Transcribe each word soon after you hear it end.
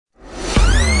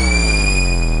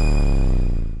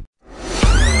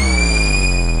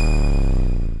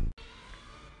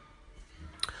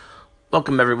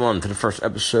Welcome everyone to the first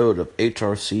episode of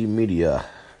HRC Media.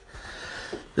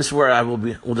 This is where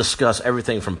we'll discuss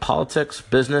everything from politics,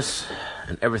 business,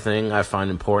 and everything I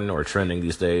find important or trending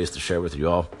these days to share with you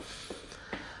all.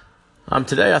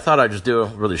 Today I thought I'd just do a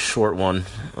really short one,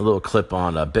 a little clip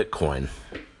on Bitcoin.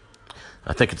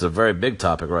 I think it's a very big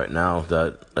topic right now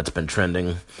that's been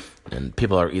trending, and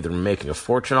people are either making a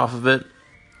fortune off of it,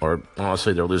 or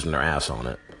honestly they're losing their ass on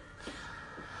it.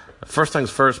 First things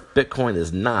first, Bitcoin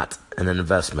is not an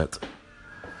investment.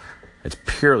 It's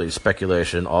purely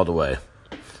speculation all the way.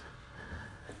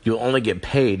 You'll only get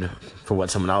paid for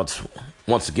what someone else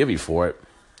wants to give you for it.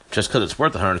 Just because it's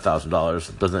worth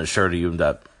 $100,000 doesn't assure to you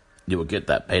that you will get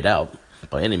that paid out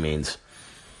by any means.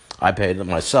 I paid in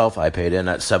at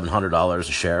 $700 a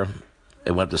share.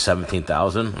 It went to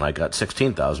 $17,000, and I got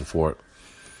 $16,000 for it.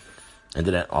 And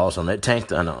then all of a sudden it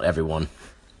tanked on everyone.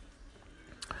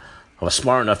 I was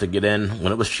smart enough to get in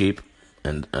when it was cheap,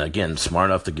 and again, smart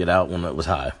enough to get out when it was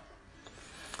high.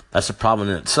 That's a problem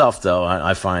in itself, though.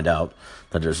 I find out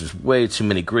that there's just way too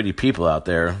many greedy people out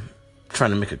there trying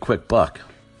to make a quick buck.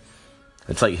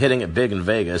 It's like hitting it big in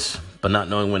Vegas, but not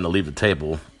knowing when to leave the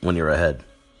table when you're ahead.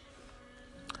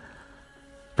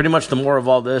 Pretty much the moral of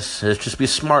all this is just be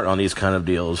smart on these kind of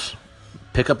deals.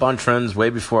 Pick up on trends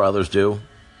way before others do.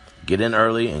 Get in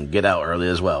early and get out early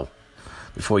as well,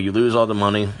 before you lose all the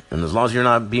money. And as long as you're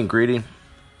not being greedy,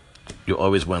 you'll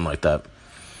always win like that.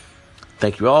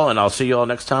 Thank you all, and I'll see you all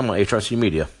next time on HRC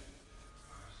Media.